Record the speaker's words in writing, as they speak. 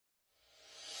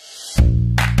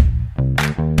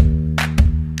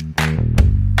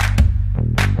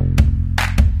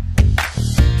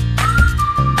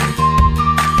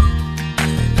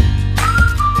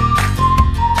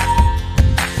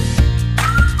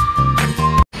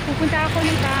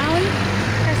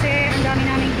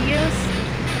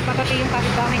malaki yung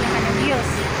kapitbahay ng Canal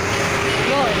Hills.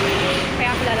 Yun. Kaya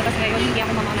ako lalabas ngayon, hindi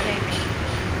ako mamamalengke.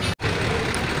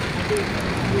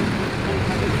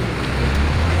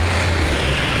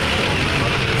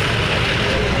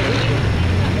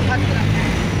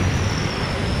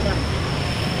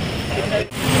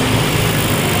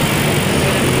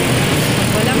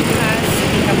 Walang class,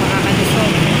 hindi ka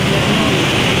makakalusog.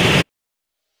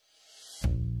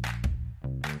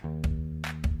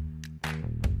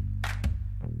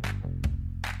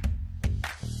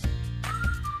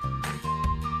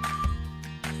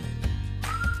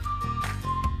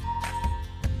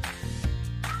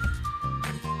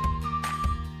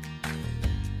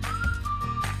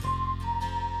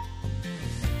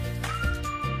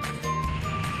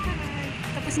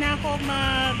 Tapos na ako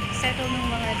mag-settle ng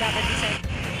mga dapat i-set.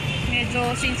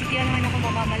 Medyo sensitive naman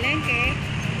ako mamamalengke.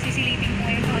 Sisilipin ko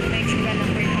ngayon kung ano na yung tsura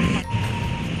ng Burnham Park.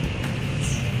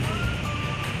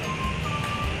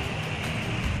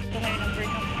 Ito ngayon ang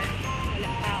Burnham Park.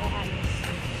 Walang tao halos.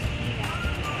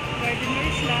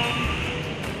 Gardeners lang.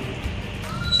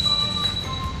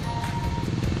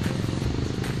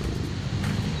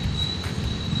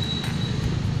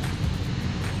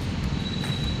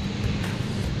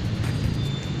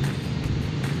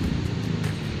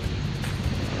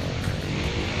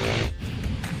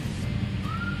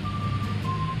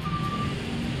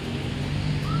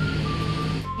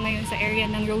 Ngayon sa area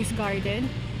ng Rose Garden,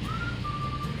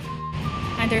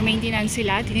 under maintenance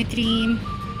sila, tinitrim,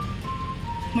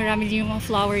 marami din yung mga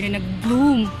flower na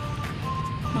nag-bloom.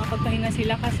 Makapagpahinga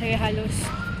sila kasi halos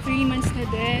 3 months na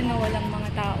din na walang mga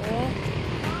tao,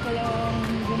 walang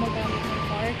gumagamit ng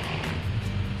park.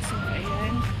 So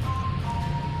ayan,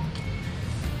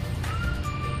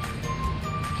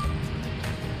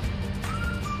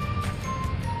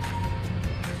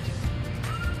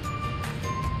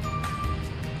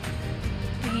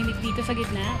 dito sa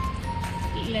gitna,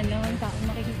 ilan naman taong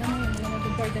makikita mo yung mga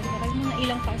mag-garden na kayo na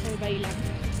ilang passerby lang,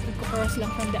 nagko-cross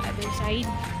lang from the other side.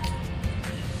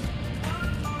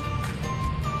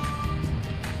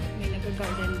 May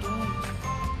nag-garden doon.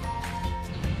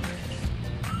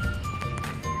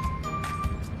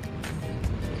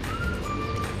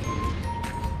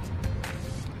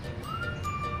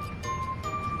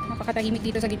 Napakatahimik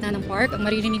dito sa gitna ng park. Ang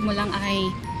maririnig mo lang ay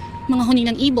mga huni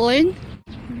ng ibon.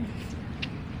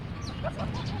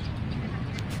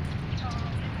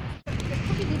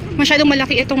 Masyadong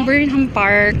malaki itong Burnham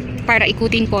Park para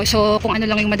ikutin ko. So kung ano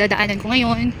lang yung madadaanan ko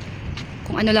ngayon,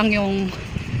 kung ano lang yung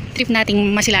trip nating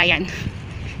masilayan.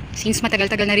 Since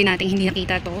matagal-tagal na rin nating hindi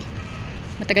nakita to,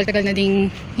 matagal-tagal na ding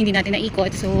hindi natin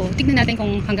naikot. So tignan natin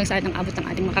kung hanggang saan ang abot ng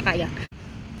ating makakaya.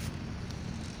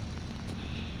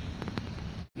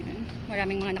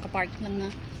 Maraming mga nakapark lang na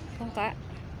bangka,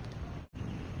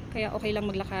 kaya okay lang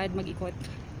maglakad, mag-ikot.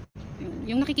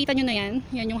 Yung nakikita nyo na yan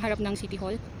yung harap ng City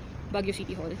Hall, Baguio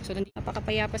City Hall. So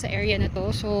napakapayapa sa area na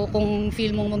to. So kung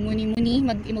feel mong magmuni-muni,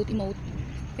 mag-emote-emote,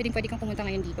 pwede kang pumunta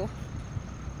ngayon dito.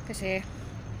 Kasi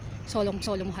solo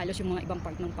mo halos yung mga ibang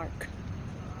part ng park.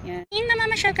 Yan.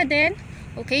 Namamasyal ka din?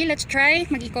 Okay, let's try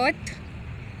mag-ikot.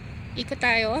 Ikot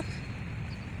tayo.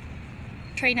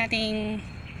 Try nating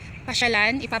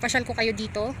pasyalan. Ipapasyal ko kayo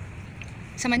dito.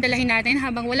 Samantalahin natin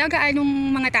habang wala gaanong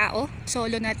mga tao.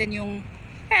 Solo natin yung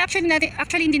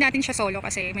actually hindi natin siya solo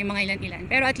kasi may mga ilan-ilan,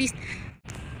 pero at least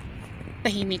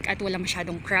tahimik at wala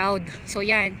masyadong crowd. So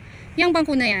yan, yung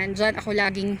bangko na yan, dyan ako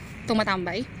laging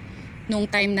tumatambay nung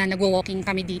time na nagwo-walking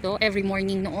kami dito every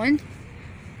morning noon,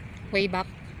 way back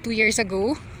 2 years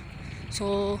ago.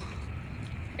 So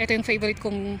ito yung favorite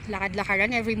kong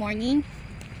lakad-lakaran every morning.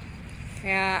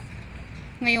 Kaya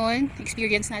ngayon,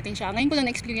 experience natin siya. Ngayon ko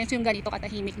lang na-experience yung ganito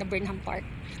katahimik na Burnham Park.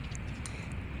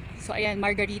 So ayan,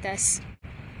 margaritas.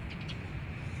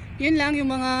 Yun lang yung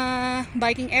mga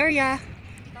biking area.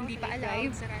 Hindi pa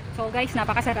alive. So guys,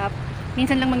 napakasarap.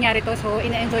 Minsan lang mangyari to, so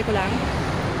ina-enjoy ko lang.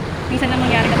 Minsan lang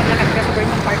mangyari na maglakad ka sa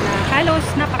Burnham Park na halos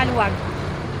napakaluwag.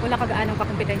 Wala kagaanong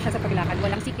kakompetensya sa paglakad.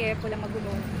 Walang sikip, walang magulo.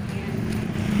 Ayan.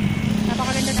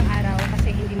 Napakaganda ng araw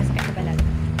kasi hindi masakit sa balat.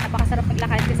 Napakasarap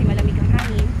maglakad kasi malamig ang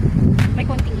hangin. May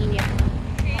konting init.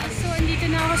 Okay, so andito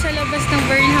na ako sa labas ng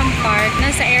Burnham Park.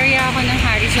 Nasa area ako ng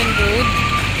Harrison Road.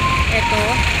 Ito.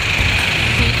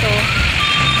 Dito.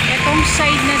 Itong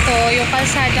side na to, yung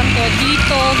kalsadang to,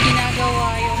 dito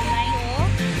ginagawa yung Nayo.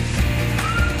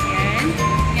 Yan.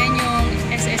 Yan yung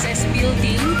SSS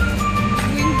building.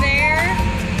 Going there,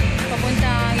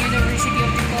 papuntang University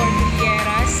of the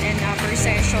Cordilleras and Upper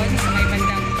Session sa may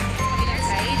bandang kabilang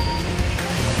side.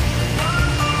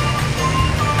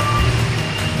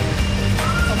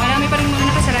 So marami pa rin mga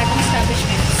nakasaradong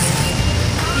establishments.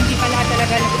 Hindi pa lahat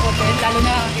talaga nag-open. lalo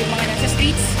na yung mga nasa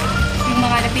streets, yung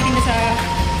mga nagtitinda sa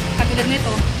katulad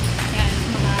nito, yan,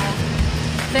 mga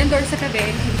vendor sa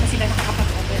tabi, hindi pa sila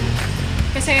nakakapag-open.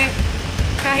 Kasi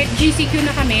kahit GCQ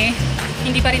na kami,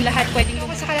 hindi pa rin lahat pwedeng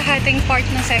lumabas. Sa kalahating part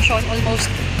ng session,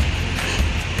 almost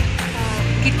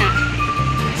gitna.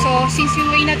 So, since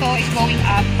yung way na to is going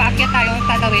up, paakyat tayo,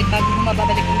 tatawid bago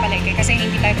bumabalik yung palengke kasi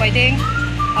hindi tayo pwedeng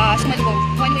sumalubong.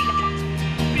 One way lang siya.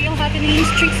 Real happening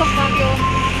streets of Baguio.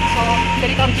 So,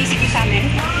 ganito ang GCQ sa amin.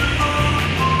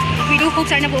 We do hope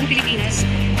sana buong Pilipinas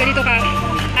ganito ka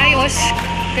ayos,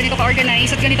 ganito ka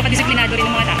organized, at ganito ka disiplinado rin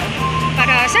ng mga tao.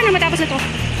 Para sana matapos na to.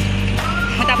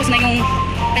 Matapos na yung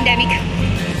pandemic.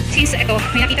 Since ito,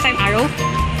 may nakita tayong arrow.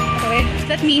 Okay,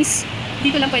 that means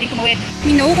dito lang pwedeng tumawid.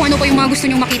 We know kung ano po yung mga gusto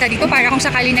nyong makita dito para kung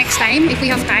sakali next time, if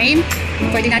we have time,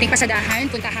 pwede nating pasadahan,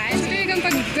 puntahan. So, talagang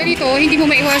pag ganito, hindi mo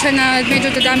maiwasan na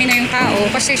medyo dadami na yung tao.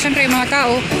 Kasi syempre yung mga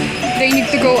tao, they need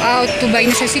to go out to buy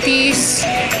necessities,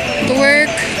 to work,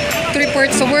 to report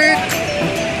sa work,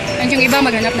 and yung iba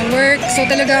maghanap ng work. So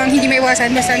talagang hindi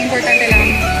maiwasan, basta ang importante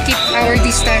lang, keep our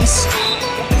distance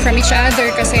from each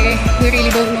other kasi we really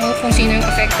don't know kung sino yung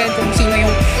affected, kung sino yung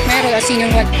meron at sino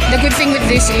yung what. The good thing with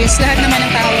this is lahat naman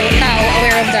ng tao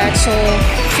aware of that. So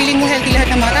feeling mo healthy lahat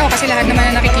ng mga tao kasi lahat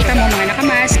naman na nakikita mo mga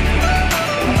nakamask.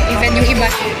 Even yung iba,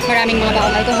 maraming mga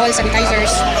baong alcohol, sanitizers.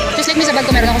 Just like me sa bag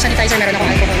ko, meron akong sanitizer, meron akong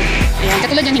alcohol. Ayan,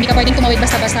 katulad yan, hindi ka pwedeng tumawid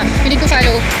basta-basta. You need to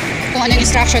follow kung ano yung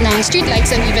instruction ng street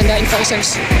lights and even the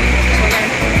enforcers. So yan.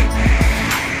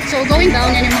 So going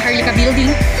down, yan yung Maharlika building.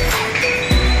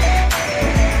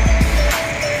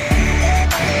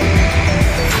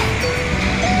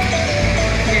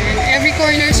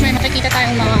 Corners may makikita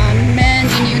tayong mga men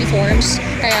in uniforms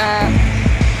kaya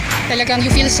talagang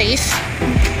you feel safe.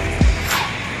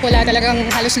 Wala talagang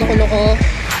halos loko-loko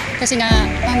kasi nga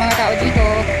ang mga tao dito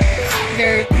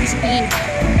they're disciplined.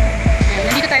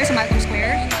 Nandito tayo sa Malcolm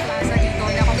Square, plaza dito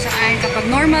na kung saan kapag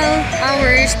normal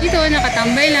hours dito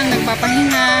nakatambay lang,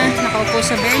 nagpapahinga, nakaupo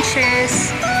sa benches,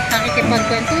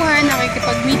 nakikipagkwentuhan,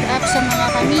 nakikipag-meet up sa mga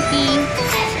ka-meeting.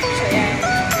 So yan.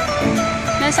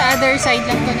 Nasa other side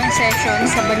lang to ng session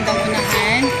sa bandang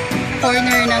unahan,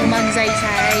 corner ng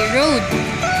Magsaysay Road.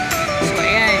 So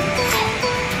ayan.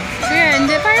 So ayan,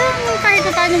 parang kahit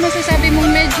pa paano masasabi mong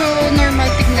medyo normal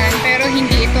tignan pero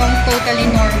hindi ito ang totally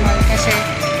normal kasi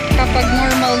kapag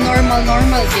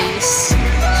normal days,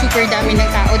 super dami ng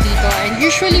tao dito. And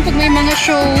usually pag may mga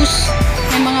shows,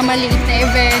 may mga maliit na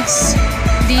events,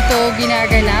 dito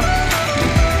ginaganap.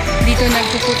 Dito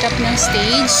nagpuput up ng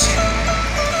stage.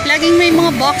 Laging may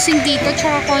mga boxing dito,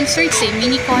 tsaka concerts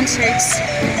mini concerts.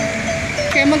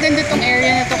 Kaya maganda tong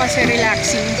area na to kasi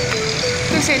relaxing.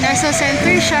 Kasi nasa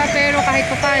center siya, pero kahit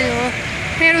pa paano,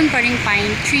 meron pa rin pine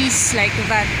trees like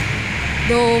that.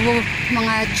 Though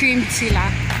mga trimmed sila.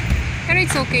 Pero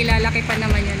it's okay, lalaki pa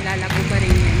naman yan, lalago pa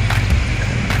rin yan.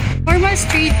 Normal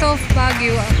street of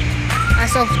Baguio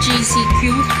as of GCQ.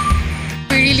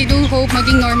 We really do hope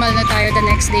maging normal na tayo the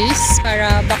next days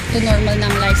para back to normal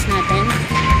ng lives natin.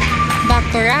 Back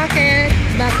to racket,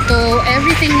 back to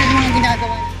everything na mga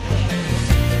ginagawa.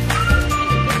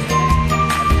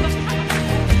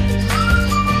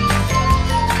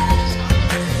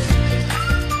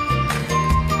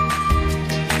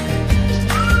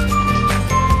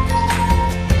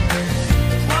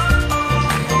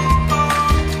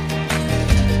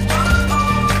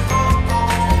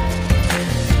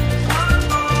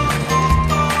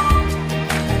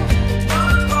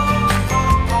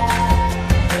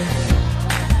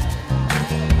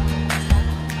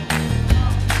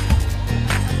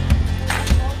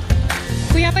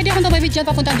 Pwede akong tumawid dyan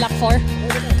papunta Block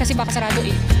 4 kasi baka sarado